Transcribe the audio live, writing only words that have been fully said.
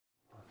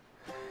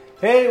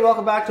Hey,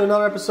 welcome back to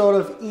another episode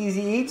of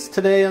Easy Eats.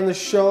 Today on the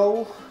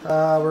show,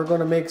 we're going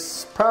to make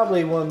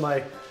probably one of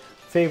my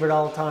favorite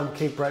all-time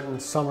Cape Breton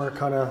summer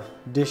kind of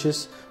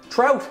dishes.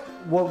 Trout.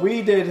 What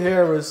we did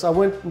here was I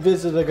went and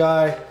visited a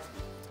guy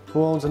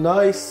who owns a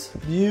nice,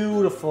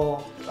 beautiful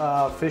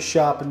fish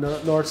shop in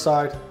the north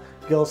side,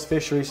 Gill's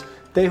Fisheries.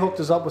 They hooked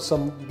us up with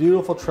some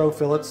beautiful trout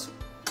fillets.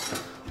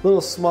 A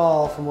little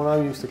small from what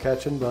I'm used to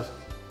catching, but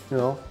you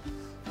know,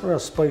 we're going to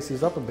spice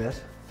these up a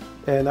bit.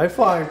 And I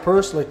find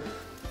personally,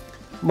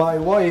 my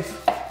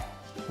wife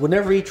would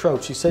never eat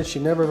trout. She said she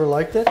never ever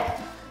liked it,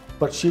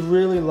 but she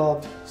really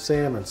loved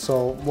salmon.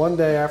 So one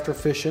day after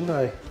fishing,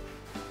 I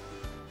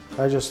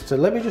just said,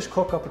 let me just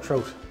cook up a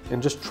trout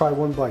and just try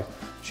one bite.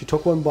 She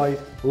took one bite,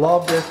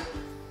 loved it,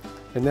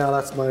 and now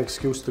that's my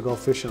excuse to go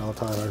fishing all the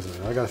time. I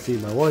said, I gotta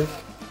feed my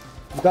wife.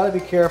 You've got to be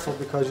careful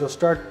because you'll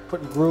start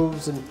putting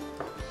grooves and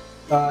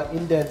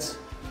indents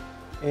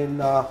in,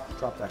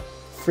 drop that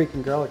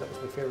freaking garlic, that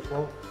was my favorite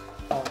quote.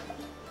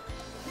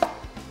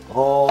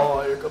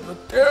 Oh, here come the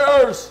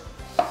tears!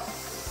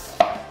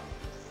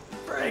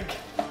 Frig!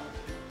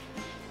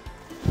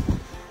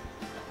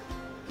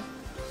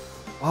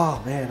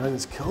 Oh man,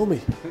 onions kill me.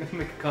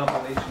 Make a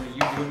compilation of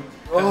you doing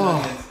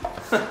onions.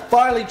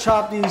 Finally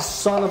chop these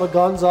son of a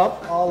guns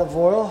up. Olive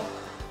oil.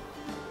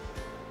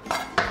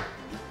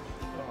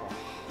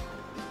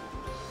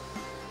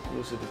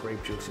 Usually the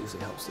grape juice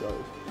usually helps the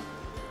oil.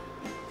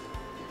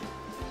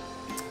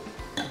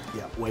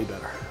 Yeah, way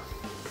better.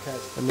 Okay.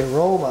 And the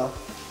aroma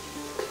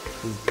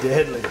is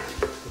deadly.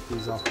 Put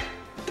these up.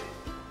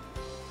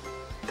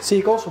 See,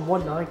 it goes from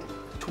 190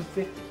 to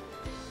 250.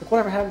 Like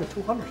whatever happened to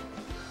 200?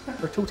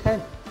 Or 210?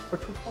 Or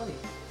 220?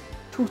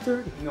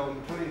 230? No,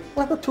 20.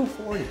 What about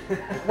 240?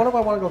 What if I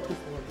want to go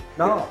 240?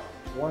 No,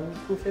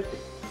 250.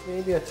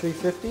 Maybe at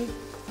 350?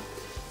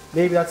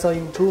 Maybe that's not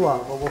even too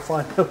long, but we'll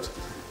find out.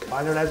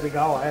 Find out as we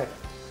go, eh?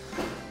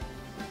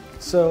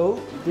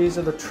 So, these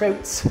are the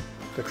trouts.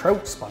 The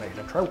trouts, buddy,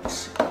 the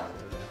trouts.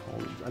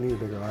 I need a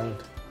bigger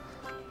island.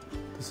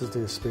 This is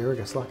the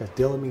asparagus. Look at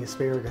dill me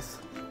asparagus.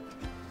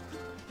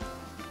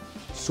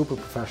 Super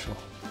professional.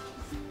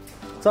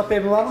 What's up,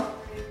 baby mama?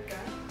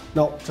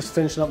 No, just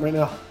finishing up right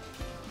now.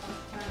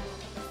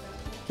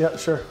 Yeah,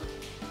 sure.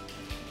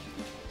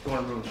 You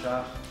want to ruin the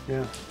shot?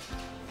 Yeah.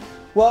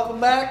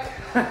 Welcome back.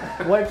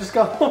 Wife just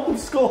got home from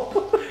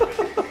school.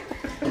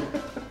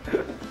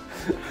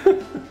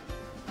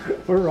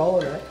 We're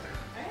rolling, right?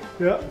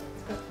 Yeah.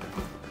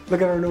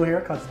 Look at her new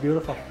haircut. It's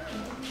beautiful.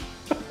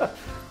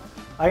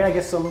 I gotta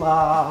get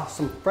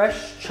some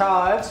fresh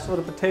chives for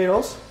the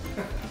potatoes.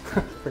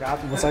 Forgot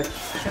one sec.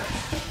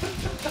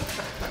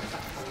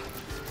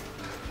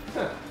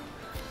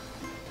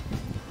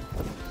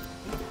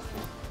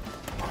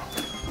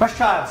 Fresh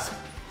chives.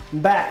 I'm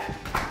back.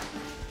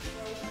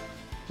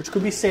 Which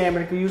could be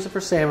salmon. You could use it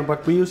for salmon,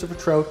 but we use it for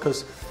trout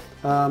because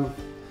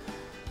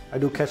I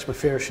do catch my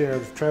fair share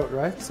of trout,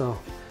 right? So,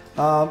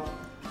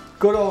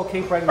 good old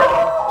Cape Breton.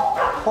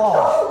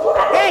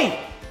 Oh, hey!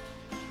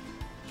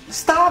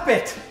 Stop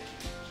it!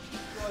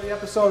 Well, the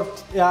episode of,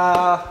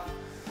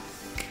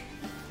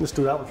 let's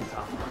do that one for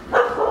top.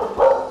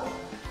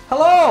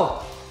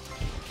 Hello!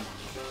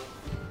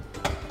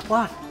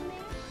 What?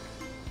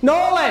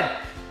 Nolan!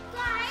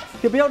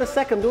 He'll be out in a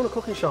second. I'm doing a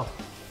cooking show.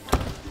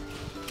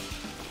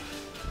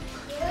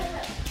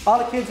 All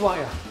the kids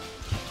want you.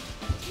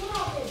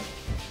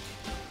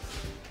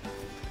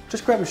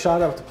 Just grab a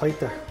shot out of the plate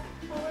there.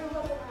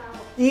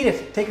 Eat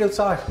it. Take it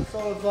outside.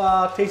 Sort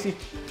of tasty.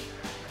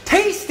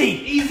 Tasty!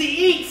 Easy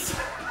eats!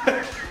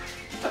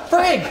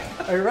 Frig!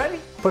 Are you ready?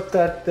 Put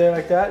that there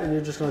like that, and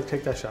you're just going to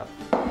take that shot.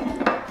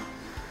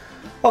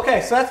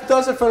 Okay, so that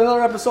does it for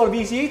another episode of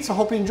Easy Eats. I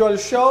hope you enjoyed the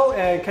show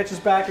and catch us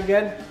back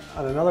again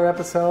on another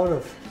episode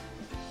of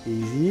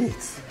Easy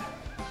Eats.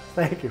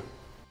 Thank you.